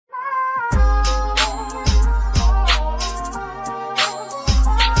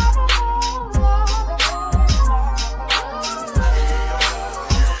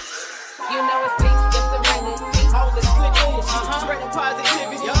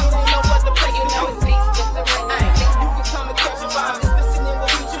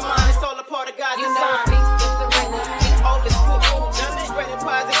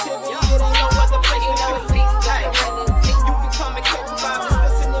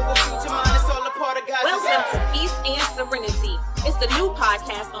Serenity. It's the new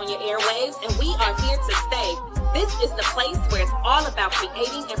podcast on your airwaves, and we are here to stay. This is the place where it's all about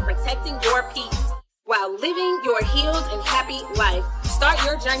creating and protecting your peace while living your healed and happy life. Start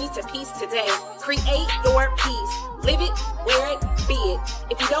your journey to peace today. Create your peace. Live it, wear it, be it.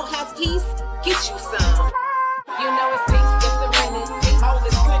 If you don't have peace, get you some. You know it's peace, it's serenity. All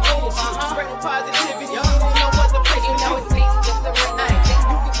this good energy, spreading positivity. You ain't know what the place. You know it's peace, it's serenity.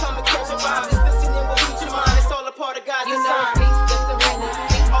 You can come and catch a vibe. Just listening will reach your mind. It's all a part of God's You know design. it's peace, it's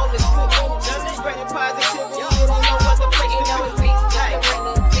serenity. All this good energy, spreading positivity. You ain't know what the place. You know it's peace, it's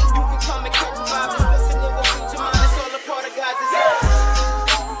serenity. You can come and catch a vibe. Just listening will reach your mind. It's all a part of God's design.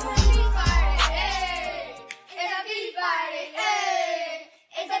 Peace party, hey. It's a peace party, hey.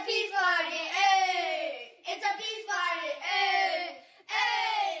 It's a peace party, hey. It's a peace party, hey. Hey,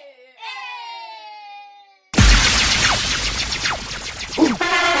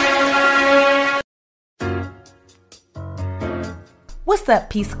 What's up,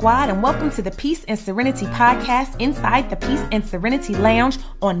 Peace Squad, and welcome to the Peace and Serenity podcast inside the Peace and Serenity Lounge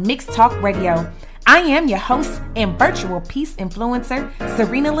on Mixed Talk Radio. I am your host and virtual peace influencer,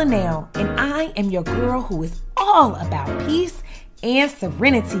 Serena Linnell, and I am your girl who is all about peace and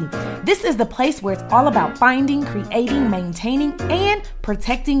serenity. This is the place where it's all about finding, creating, maintaining, and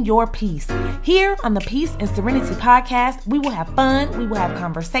protecting your peace. Here on the Peace and Serenity podcast, we will have fun, we will have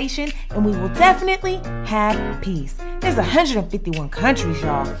conversation, and we will definitely have peace. There's 151 countries,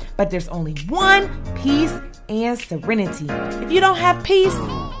 y'all, but there's only one peace and serenity. If you don't have peace,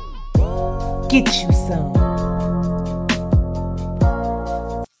 get you some.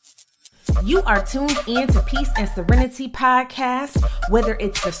 You are tuned in to Peace and Serenity podcast, whether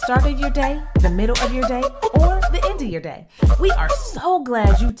it's the start of your day, the middle of your day, or the end of your day. We are so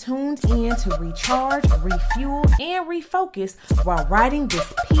glad you tuned in to recharge, refuel, and refocus while riding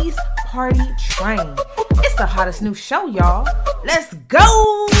this peace party train. It's the hottest new show, y'all. Let's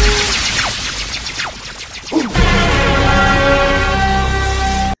go!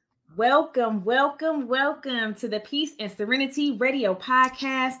 Welcome to the Peace and Serenity Radio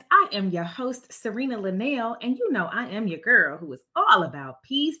Podcast. I am your host, Serena Linnell, and you know I am your girl who is all about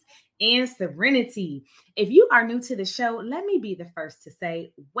peace and serenity. If you are new to the show, let me be the first to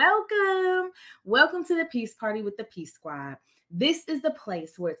say welcome. Welcome to the Peace Party with the Peace Squad. This is the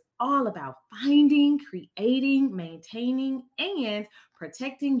place where it's all about finding, creating, maintaining, and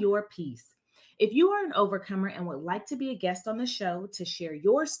protecting your peace. If you are an overcomer and would like to be a guest on the show to share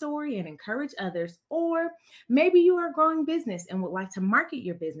your story and encourage others, or maybe you are a growing business and would like to market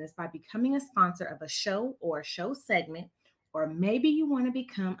your business by becoming a sponsor of a show or a show segment, or maybe you want to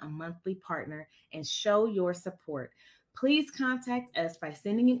become a monthly partner and show your support, please contact us by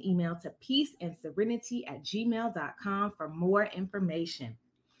sending an email to peaceandserenity@gmail.com for more information.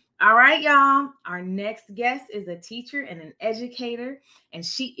 All right, y'all. Our next guest is a teacher and an educator, and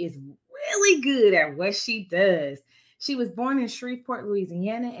she is really good at what she does. She was born in Shreveport,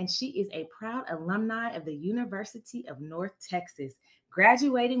 Louisiana, and she is a proud alumni of the University of North Texas,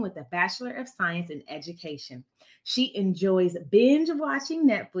 graduating with a Bachelor of Science in Education. She enjoys binge watching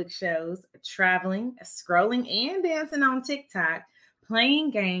Netflix shows, traveling, scrolling and dancing on TikTok,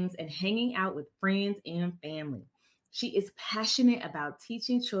 playing games, and hanging out with friends and family. She is passionate about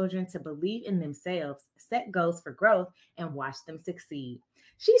teaching children to believe in themselves, set goals for growth, and watch them succeed.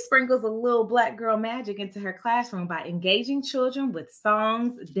 She sprinkles a little Black girl magic into her classroom by engaging children with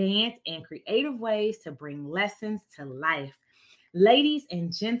songs, dance, and creative ways to bring lessons to life. Ladies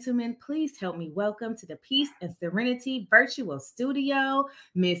and gentlemen, please help me welcome to the Peace and Serenity Virtual Studio,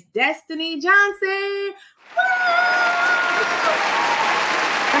 Miss Destiny Johnson.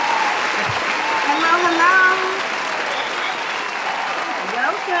 Hello.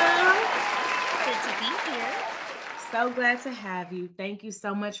 Welcome. Good to be here. So glad to have you. Thank you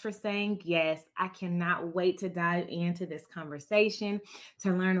so much for saying yes. I cannot wait to dive into this conversation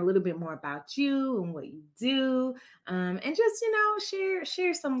to learn a little bit more about you and what you do, and just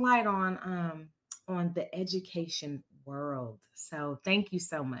share some light on the education world. So thank you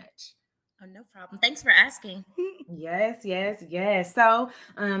so much. Oh, no problem. Thanks for asking. Yes. So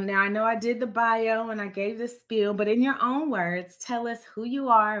now I know I did the bio and I gave the spiel, but in your own words, tell us who you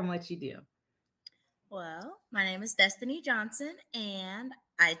are and what you do. Well, my name is Destiny Johnson, and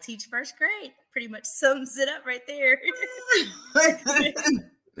I teach first grade. Pretty much sums it up right there.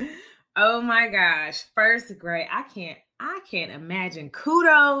 Oh my gosh, first grade. I can't imagine.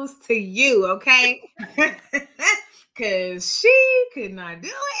 Kudos to you, okay? Because she could not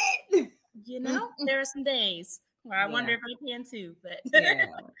do it. You know, there are some days where I wonder if I can too, but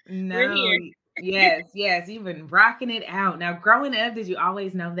no. We're here. Yes, you've been rocking it out. Now, growing up, did you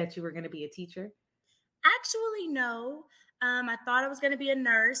always know that you were going to be a teacher? Actually, no. I thought I was going to be a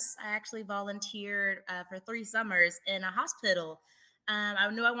nurse. I actually volunteered for 3 summers in a hospital. I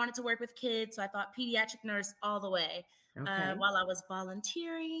knew I wanted to work with kids, so I thought pediatric nurse all the way. Okay. While I was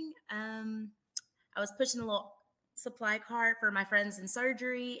volunteering, I was pushing a little supply cart for my friends in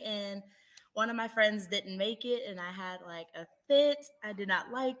surgery, and one of my friends didn't make it, and I had like a fit. I did not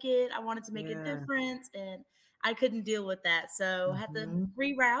like it. I wanted to make a Yeah. difference, and I couldn't deal with that. So I had to Mhm.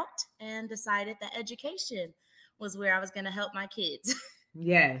 reroute and decided that education was where I was going to help my kids.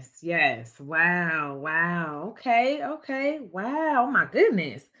 Yes, yes. Wow, wow. Okay, okay. Wow. Oh my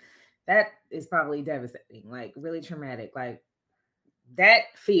goodness. That is probably devastating, like really traumatic. Like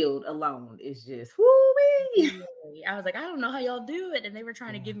that field alone is just whoo. Really. I was like, I don't know how y'all do it. And they were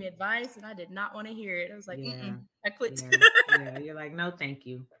trying to Yeah, give me advice, and I did not want to hear it. I was like, yeah, I quit. yeah, yeah. You're like, no, thank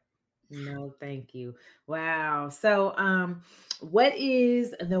you. No, thank you. Wow. So, what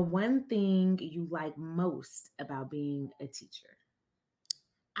is the one thing you like most about being a teacher?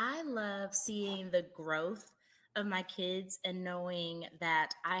 I love seeing the growth of my kids and knowing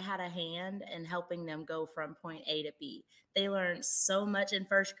that I had a hand in helping them go from point A to B. They learned so much in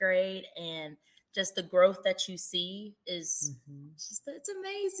first grade, and just the growth that you see is Mhm. it's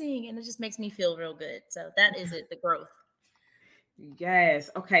amazing, and it just makes me feel real good. So that is it, the growth. Yes.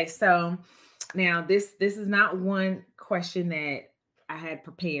 Okay. So now this is not one question that I had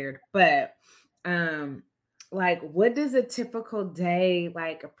prepared, but um like what does a typical day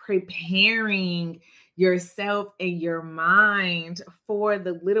like preparing yourself and your mind for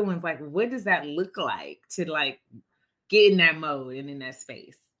the little ones, like what does that look like to like get in that mode and in that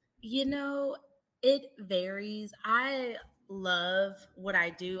space? You know, it varies. I love what I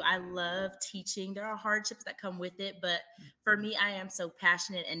do. I love teaching. There are hardships that come with it, but for me, I am so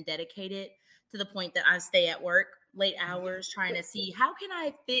passionate and dedicated to the point that I stay at work late hours trying to see how can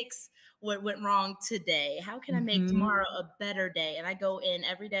I fix what went wrong today? How can I make Mhm. tomorrow a better day? And I go in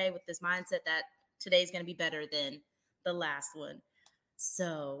every day with this mindset that today's going to be better than the last one.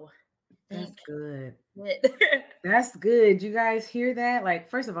 So, That's think good. it. That's good. You guys hear that? Like,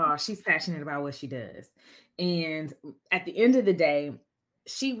 first of all, she's passionate about what she does. And at the end of the day,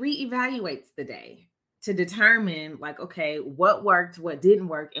 she reevaluates the day to determine, like, okay, what worked, what didn't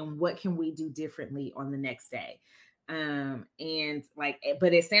work, and what can we do differently on the next day. And like,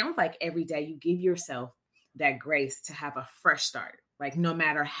 but it sounds like every day you give yourself that grace to have a fresh start. Like, no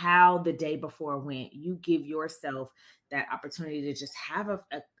matter how the day before went, you give yourself that opportunity to just have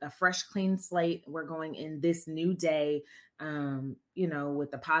a fresh, clean slate. We're going in this new day,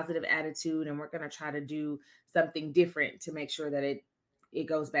 with a positive attitude, and we're going to try to do something different to make sure that it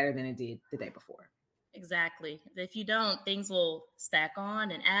goes better than it did the day before. Exactly. If you don't, things will stack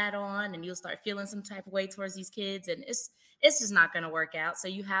on and add on, and you'll start feeling some type of way towards these kids, and it's just not going to work out. So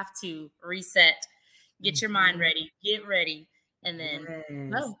you have to reset, get your mind Mhm. ready, get ready, and then Yes.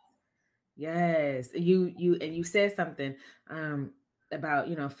 go. Yes, you said something um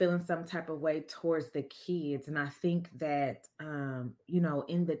about feeling some type of way towards the kids, and I think that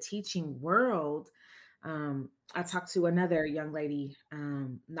in the teaching world, I talked to another young lady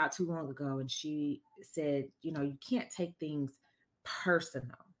not too long ago, and she said, you can't take things personal,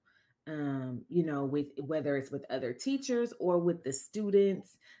 with whether it's with other teachers or with the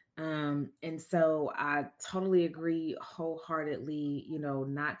students. And so I totally agree wholeheartedly,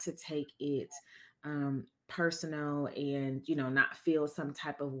 not to take it personal, and, not feel some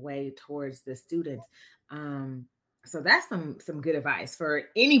type of way towards the students. So that's some good advice for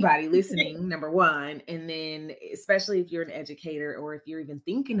anybody listening, number one. And then especially if you're an educator, or if you're even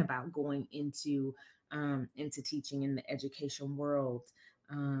thinking about going into teaching in the education world,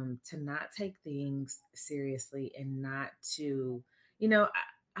 to not take things seriously, and not to,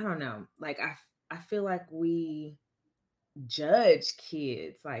 I don't know, like I feel like we judge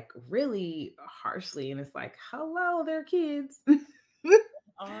kids like really harshly, and it's like, hello, they're kids.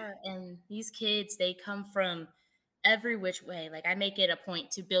 Are and these kids, they come from every which way. Like I make it a point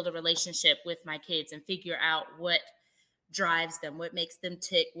to build a relationship with my kids and figure out what drives them, what makes them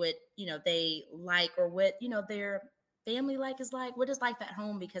tick, what they like, or what their family like is like. What is life at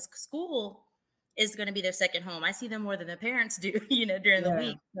home? Because school is going to be their second home. I see them more than the parents do, during the Yeah.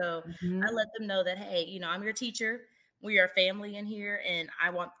 week. So I Hmm. let them know that, hey, I'm your teacher. We are family in here, and I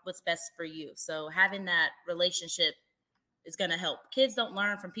want what's best for you. So having that relationship is going to help. Kids don't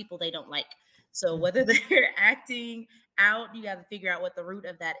learn from people they don't like. So whether they're acting out, you got to figure out what the root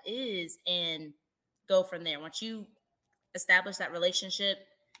of that is and go from there. Once you establish that relationship,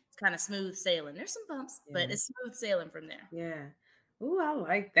 it's kind of smooth sailing. There's some bumps, but Yeah. it's smooth sailing from there. Yeah. Ooh, I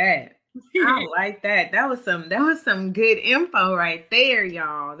like that. I like that. That was some good info right there,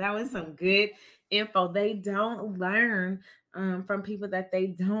 y'all. That was some good info. They don't learn from people that they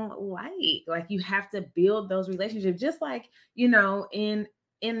don't like. Like you have to build those relationships, just like in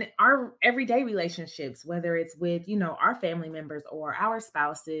our everyday relationships, whether it's with our family members or our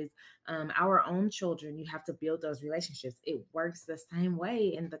spouses, our own children. You have to build those relationships. It works the same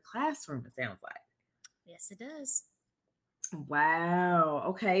way in the classroom, it sounds like. Yes, it does. Wow.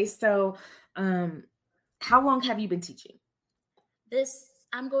 Okay. So, how long have you been teaching?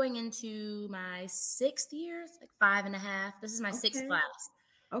 I'm going into my 6th year, like 5.5. This is my sixth Okay. class.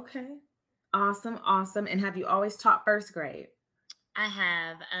 Okay. Awesome. Awesome. And have you always taught first grade? I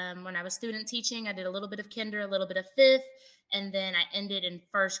have. When I was student teaching, I did a little bit of kinder, a little bit of fifth, and then I ended in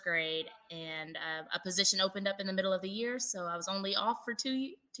first grade. And a position opened up in the middle of the year, so I was only off for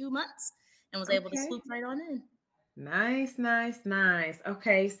 2 months and was able to Okay. swoop right on in. Nice, nice, nice.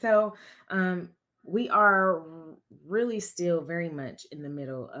 Okay, so we are really still very much in the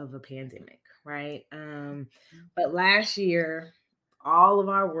middle of a pandemic, right? But last year, all of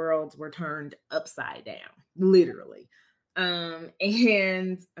our worlds were turned upside down, literally.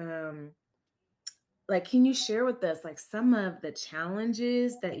 And like, can you share with us like some of the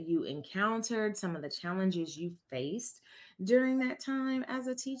challenges that you encountered, some of the challenges you faced during that time as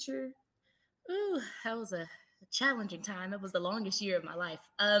a teacher? Ooh, that was a challenging time. It was the longest year of my life.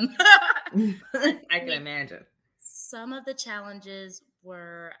 I I can think imagine. some of the challenges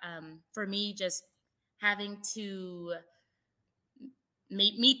were for me just having to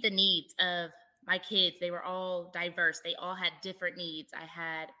meet the needs of my kids. They were all diverse. They all had different needs. I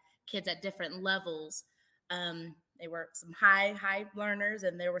had kids at different levels. They were some high learners,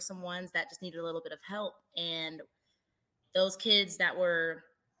 and there were some ones that just needed a little bit of help. And those kids that were,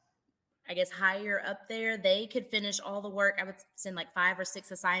 I guess, higher up there, they could finish all the work. I would send like 5 or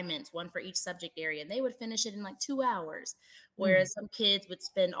 6 assignments, one for each subject area, and they would finish it in like 2 hours. Mm. Whereas some kids would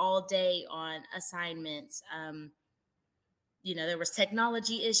spend all day on assignments. There was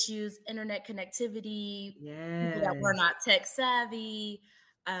technology issues, internet connectivity, people that were Yes. not tech savvy.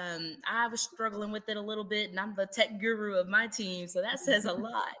 I was struggling with it a little bit, and I'm the tech guru of my team, so that says a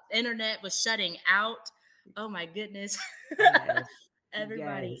lot. Internet was shutting out. Oh my goodness. Yes.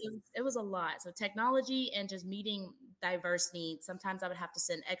 Everybody, Yes. it was a lot. So technology and just meeting diverse needs. Sometimes I would have to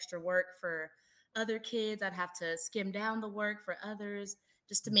send extra work for other kids. I'd have to skim down the work for others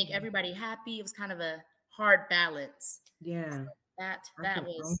just to make Mhm. everybody happy. It was kind of a hard balance. Yeah. That I that can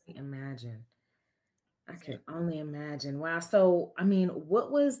only was imagine. I was can it. only imagine. Wow. So, I mean,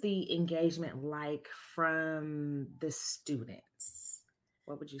 what was the engagement like from the students?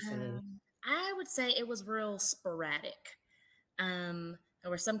 What would you say? I would say it was real sporadic. There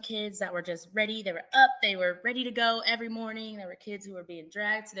were some kids that were just ready. They were up. They were ready to go every morning. There were kids who were being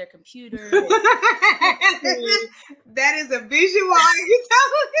dragged to their computer. That is a visual. Are you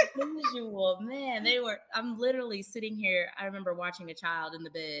Visual, man. I'm literally sitting here. I remember watching a child in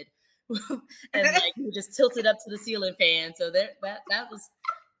the bed, and telling like he just tilted up to the ceiling fan. So that was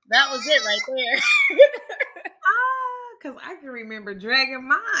it right there. Because I can remember dragging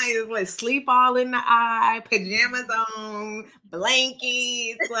mine. It was like sleep all in the eye, pajamas on,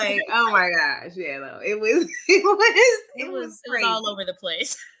 blankets. Like, oh my gosh. Yeah, no, it was, It was crazy. all over the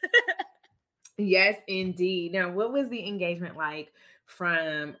place. Yes, indeed. Now, what was the engagement like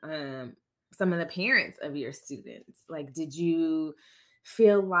from some of the parents of your students? Like, did you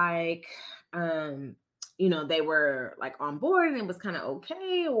feel like they were like on board and it was kind of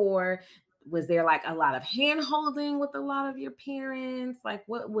okay, or was there like a lot of hand holding with a lot of your parents? Like,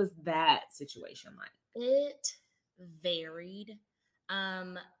 what was that situation like? It varied.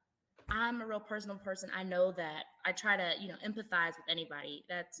 Um, I'm a real personal person. I know that I try to, empathize with anybody.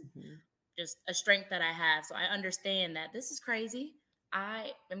 That's Mhm. just a strength that I have. So I understand that this is crazy.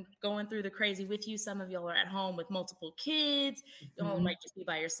 I am going through the crazy with you. Some of y'all are at home with multiple kids. You all Mhm. might just be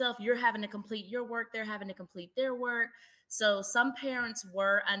by yourself. You're having to complete your work. They're having to complete their work. So some parents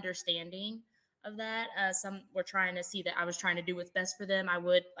were understanding of that. Some were trying to see that I was trying to do what's best for them. I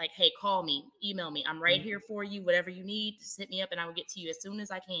would like, hey, call me, email me. I'm right here for you. Whatever you need, just hit me up and I will get to you as soon as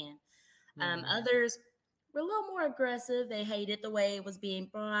I can. Yeah. Others were a little more aggressive. They hated the way it was being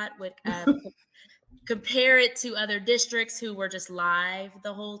brought. Would compare it to other districts who were just live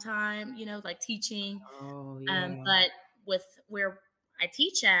the whole time, like teaching. Oh, yeah. But with where I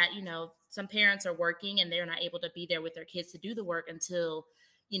teach at, some parents are working and they're not able to be there with their kids to do the work until,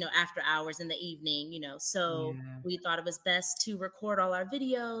 after hours in the evening, So Yeah. we thought it was best to record all our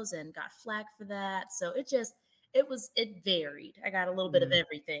videos and got flack for that. So it varied. I got a little bit of Yeah.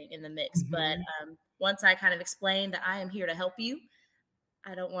 everything in the mix. But Mhm. once I kind of explained that I am here to help you,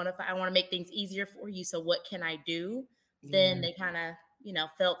 I want to make things easier for you. So what can I do? Then Yeah. they kind of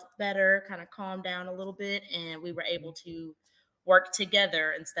felt better, kind of calmed down a little bit, and we were able to work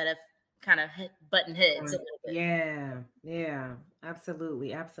together instead of kind of button heads a little bit. Yeah,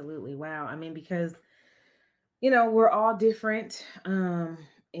 absolutely, absolutely. Wow. I mean, because we're all different,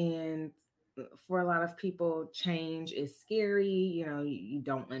 and for a lot of people, change is scary. You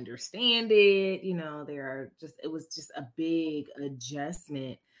don't understand it. It was just a big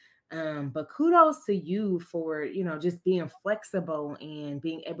adjustment. But kudos to you for just being flexible and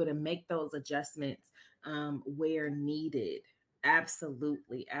being able to make those adjustments where needed.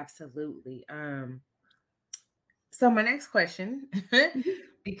 Absolutely, absolutely. So my next question,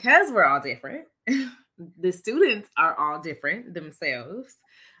 because we're all different, the students are all different themselves.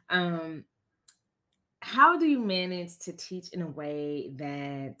 How do you manage to teach in a way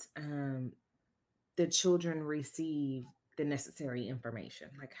that the children receive the necessary information?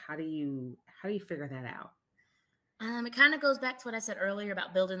 Like, how do you figure that out? It kind of goes back to what I said earlier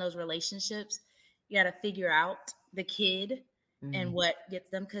about building those relationships. You got to figure out the kid and what gets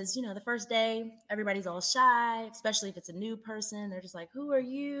them. Because, the first day, everybody's all shy, especially if it's a new person. They're just like, who are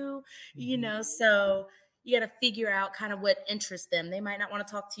you? So you got to figure out kind of what interests them. They might not want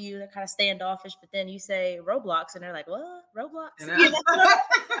to talk to you. They're kind of standoffish, but then you say Roblox and they're like, what? Roblox? You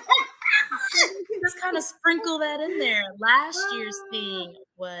can just kind of sprinkle that in there. Last year's thing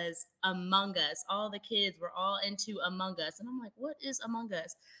was Among Us. All the kids were all into Among Us. And I'm like, what is Among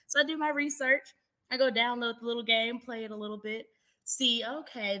Us? So I do my research. I go download the little game, play it a little bit, see,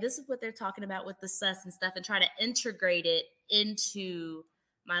 okay, this is what they're talking about with the sus and stuff, and try to integrate it into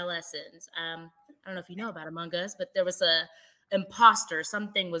my lessons. I don't know if you know about Among Us, but there was a imposter.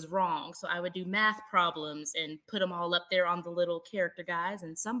 Something was wrong. So I would do math problems and put them all up there on the little character guys,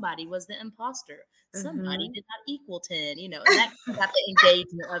 and somebody was the imposter. Somebody did not equal 10, and that got the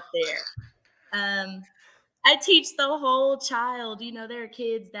engagement up there. I teach the whole child. There are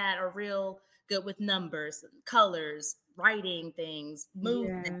kids that are real good with numbers, colors, writing things,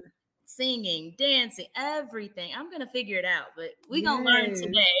 movement, singing, dancing, everything. I'm going to figure it out, but we're going to learn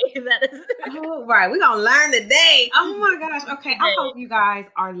today. That is Oh, right. We're going to learn today. Oh my gosh. Okay. I hope you guys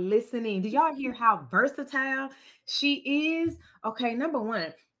are listening. Do y'all hear how versatile she is? Okay. Number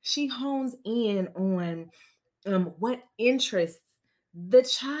one, she hones in on what interests the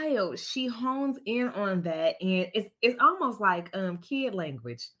child. She hones in on that. And it's almost like kid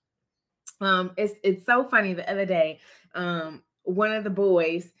language. It's so funny. The other day, one of the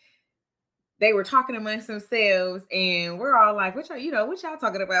boys, they were talking amongst themselves, and we're all like, what y'all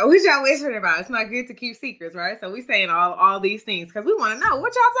talking about? What y'all whispering about? It's not good to keep secrets, right? So we saying all these things because we want to know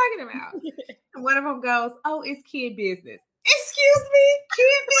what y'all talking about. And one of them goes, oh, it's kid business. Excuse me,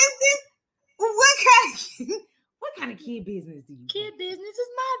 kid business? What kind of kid business do you Kid think? business is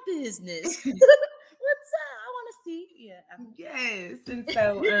my business. What's up? I want to see. Yeah. Yes. And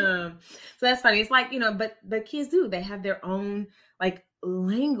so that's funny. It's like, but the kids they have their own like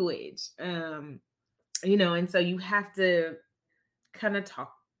language. And so you have to kind of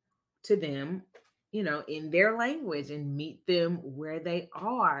talk to them, in their language and meet them where they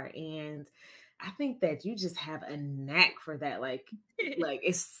are. And I think that you just have a knack for that. Like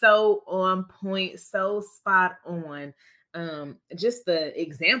it's so on point, so spot on. Just the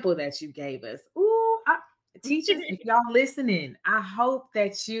example that you gave us. Ooh, teachers, if y'all listening, I hope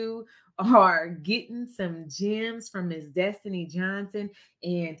that you are getting some gems from Miss Destiny Johnson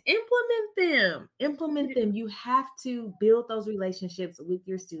and implement them. You have to build those relationships with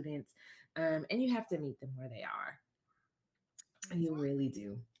your students, and you have to meet them where they are. You really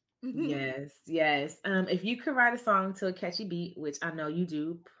do. Yes. If you could write a song to a catchy beat, which I know you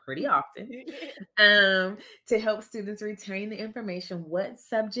do pretty often, to help students retain the information, what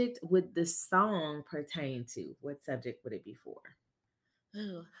subject would the song pertain to? What subject would it be for?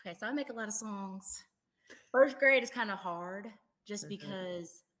 Ooh, okay, so I make a lot of songs. First grade is kind of hard just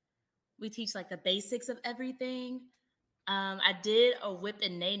because we teach like the basics of everything. I did a Whip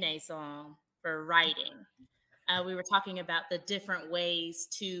and Nene song for writing. We were talking about the different ways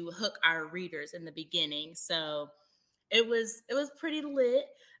to hook our readers in the beginning. So it was pretty lit.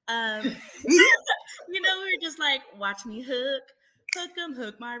 We were just like, watch me hook them,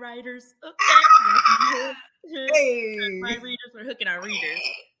 hook my writers. Okay. Hook my readers, we're hooking our readers.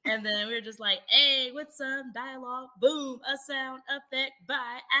 And then we were just like, hey, with some dialogue, boom, a sound effect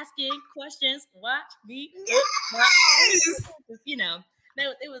by asking questions. Watch me hook my readers.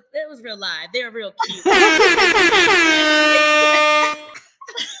 It was real live. They were real cute. I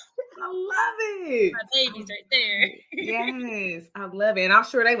love it. My babies right there. Yes, I love it. And I'm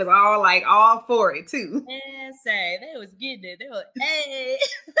sure they was all for it too. And say they was getting it. They were, hey.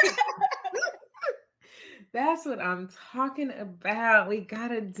 That's what I'm talking about. We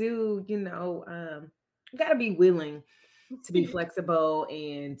gotta we gotta be willing to be flexible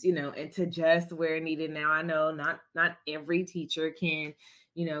and and to adjust where needed. Now I know not every teacher can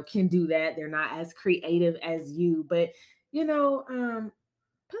do that. They're not as creative as you, but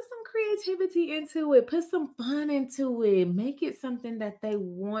put some creativity into it, put some fun into it, make it something that they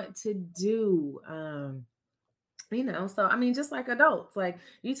want to do. So I mean, just like adults, like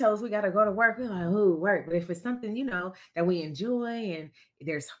you tell us we got to go to work, we're like, oh, work. But if it's something, that we enjoy and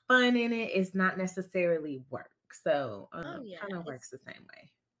there's fun in it, it's not necessarily work. So Oh yeah, kind of works the same way.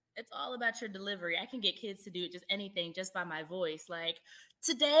 it's all about your delivery. I can get kids to do just anything just by my voice. Like,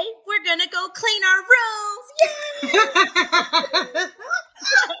 today we're gonna go clean our rooms.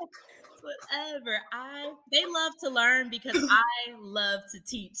 Whatever. They love to learn because I love to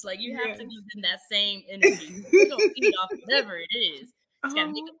teach. Like, you have to Yes. give them that same energy. We're gonna feed off whatever it is. Just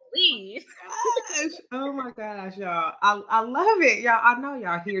gotta make Oh them believe. gosh. Oh my gosh, y'all. I love it. Y'all, I know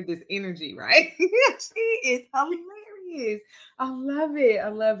y'all hear this energy, right? She is hilarious. I love it. I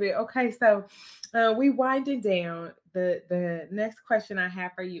love it. Okay, so we winding down. The next question I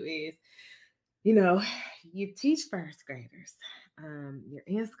have for you is, you know, you teach first graders. You're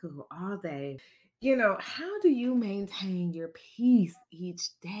in school all day. How do you maintain your peace each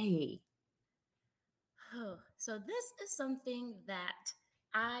day? Oh, so this is something that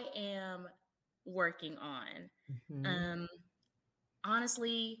I am working on. Mhm. Um,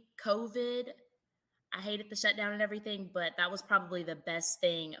 honestly, COVID, I hated the shutdown and everything, but that was probably the best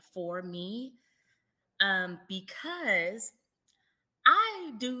thing for me, because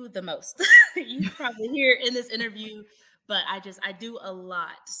I do the most. You probably hear in this interview, but I do a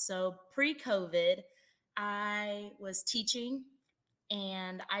lot. So pre-COVID, I was teaching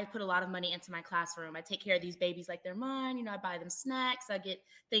and I put a lot of money into my classroom. I take care of these babies like they're mine. I buy them snacks, I get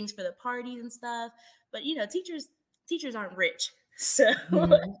things for the parties and stuff. But teachers aren't rich. So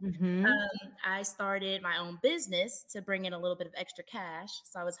Mhm. Mhm. I started my own business to bring in a little bit of extra cash.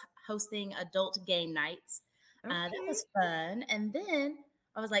 So I was hosting adult game nights. That Okay. was fun. And then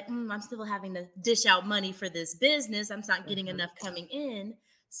I was like, I'm still having to dish out money for this business. I'm not getting Uh-huh. enough coming in.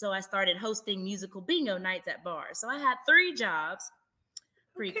 So I started hosting musical bingo nights at bars. So I had 3 jobs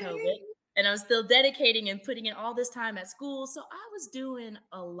pre-COVID, Okay. and I was still dedicating and putting in all this time at school. So I was doing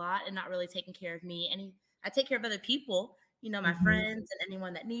a lot and not really taking care of me. And I take care of other people, my Mhm. friends and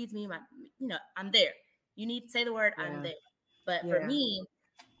anyone that needs me. I'm there. You need to say the word, I'm Yeah. there. But for Yeah. me,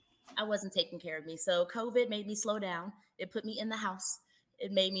 I wasn't taking care of me. So COVID made me slow down. It put me in the house.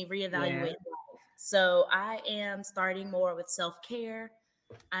 It made me reevaluate Yeah. life. So I am starting more with self-care.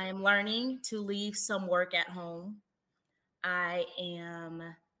 I am learning to leave some work at home. I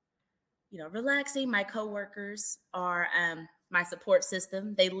am relaxing. My coworkers are my support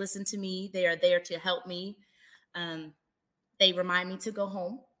system. They listen to me. They are there to help me. Um, they remind me to go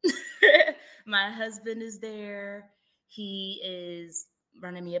home. My husband is there. He is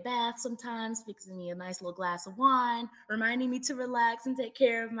running me a bath sometimes, fixing me a nice little glass of wine, reminding me to relax and take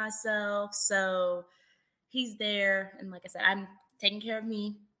care of myself. So he's there. And like I said, I'm taking care of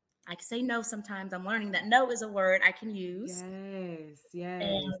me. I can say no sometimes. I'm learning that no is a word I can use. Yes. Yes.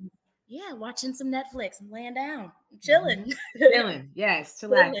 And yeah, watching some Netflix. I'm laying down. I'm Mhm. chilling. Chilling. Yes.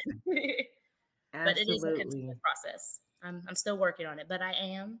 Chilling. Chillaxing. But it is a Absolutely. continuous process. I'm still working on it, but I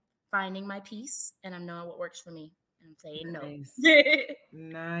am finding my peace and I'm knowing what works for me. And I'm saying no. Nice.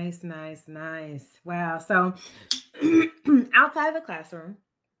 Nice. Nice. Nice. Wow. So outside of the classroom,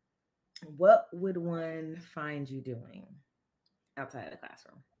 what would one find you doing outside of the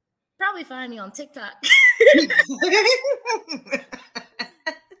classroom? Probably find me on TikTok.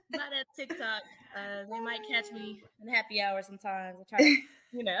 Not at TikTok. They might catch me in happy hour sometimes. I try to,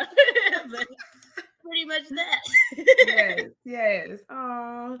 but pretty much that. Yes, yes.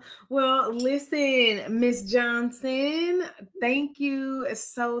 Oh, well, listen, Miss Johnson, thank you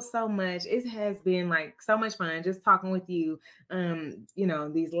so much. It has been like so much fun just talking with you.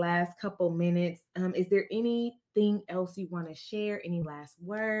 These last couple minutes. Is there anything else you want to share? Any last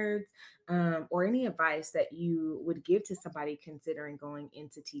words, or any advice that you would give to somebody considering going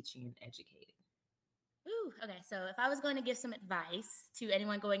into teaching and educating? Ooh, okay. So if I was going to give some advice to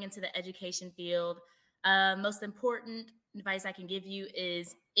anyone going into the education field, most important advice I can give you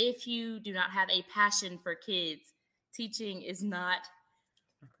is if you do not have a passion for kids, teaching is not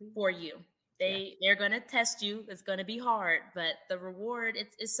for you. Yeah, They're going to test you. It's going to be hard, but the reward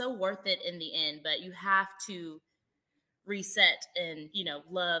it's so worth it in the end. But you have to reset and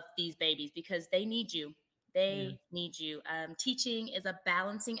love these babies because they need you. yeah, They need you. Teaching is a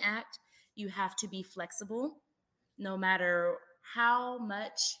balancing act. You have to be flexible no matter how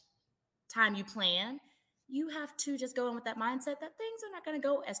much time you plan. you have to just go in with that mindset that things are not going to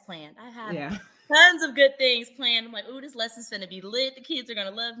go as planned. I have Yeah. tons of good things planned. I'm like, ooh, this lesson's going to be lit. The kids are going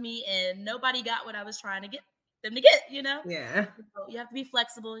to love me. And nobody got what I was trying to get them to get, you know? Yeah. So you have to be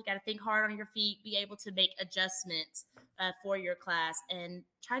flexible. You got to think hard on your feet, be able to make adjustments for your class, and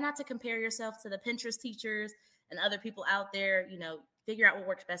try not to compare yourself to the Pinterest teachers and other people out there. You know, figure out what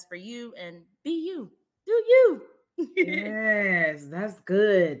works best for you and be you. Do you. Yes, that's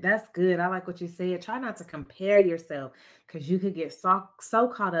good. That's good. I like what you said. Try not to compare yourself because you could get so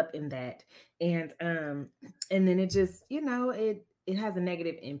caught up in that. And then it just, it has a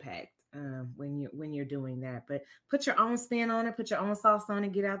negative impact when you're doing that. But put your own spin on it, put your own sauce on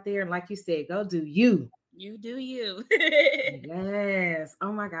it, get out there and like you said, go do you. You do you. Yes.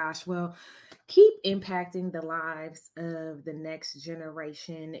 Oh my gosh. Well, keep impacting the lives of the next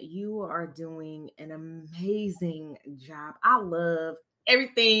generation. You are doing an amazing job. I love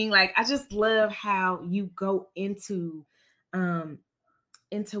everything. Like I just love how you go into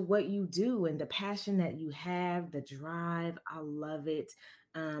what you do and the passion that you have, the drive. I love it.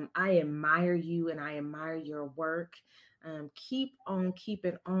 I admire you and I admire your work. Keep on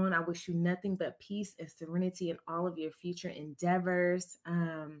keeping on. I wish you nothing but peace and serenity in all of your future endeavors.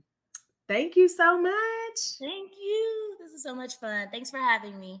 Thank you so much. Thank you. This is so much fun. Thanks for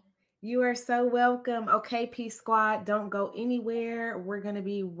having me. You are so welcome. Okay, Peace Squad, don't go anywhere. We're going to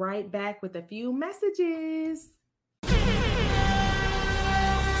be right back with a few messages.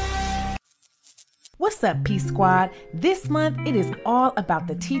 What's up, Peace Squad? This month, it is all about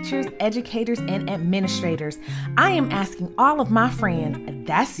the teachers, educators, and administrators. I am asking all of my friends,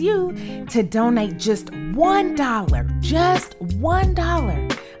 that's you, to donate just $1. Just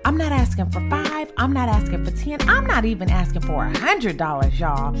 $1. I'm not asking for $5. I'm not asking for $10. I'm not even asking for $100,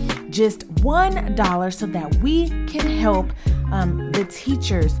 y'all. Just $1 so that we can help the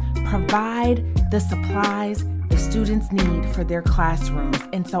teachers provide the supplies the students need for their classrooms.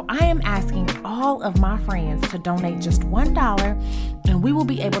 And so I am asking all of my friends to donate just $1, and we will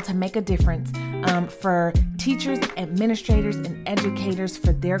be able to make a difference for teachers, administrators, and educators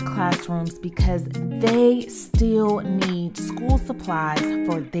for their classrooms because they still need school supplies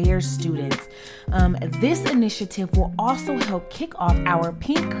for their students. This initiative will also help kick off our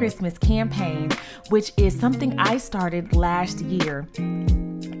Pink Christmas campaign, which is something I started last year.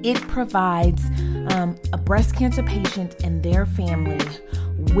 It provides a breast cancer patient and their family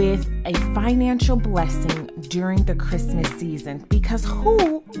with a financial blessing during the Christmas season, because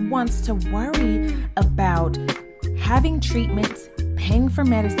who wants to worry about having treatments, paying for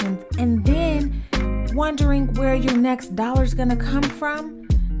medicines, and then wondering where your next dollar's gonna come from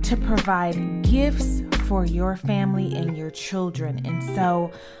to provide gifts for your family and your children? And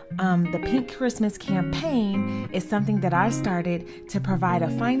so the Pink Christmas campaign is something that I started to provide a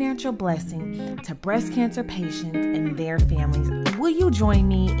financial blessing to breast cancer patients and their families. Will you join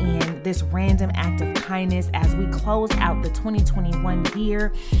me in this random act of kindness as we close out the 2021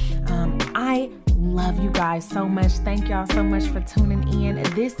 year? I love you guys so much. Thank y'all so much for tuning in.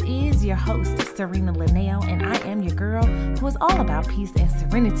 This is your host, Serena Linnell, and I am your girl who is all about peace and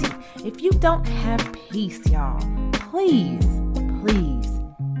serenity. If you don't have peace, y'all, please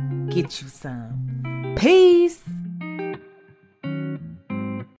get you some peace.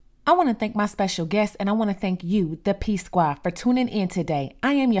 I want to thank my special guest, and I want to thank you, the Peace Squad, for tuning in today.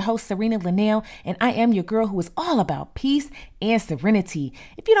 I am your host, Serena Linnell, and I am your girl who is all about peace and serenity.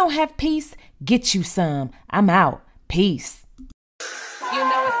 If you don't have peace, get you some. I'm out. Peace.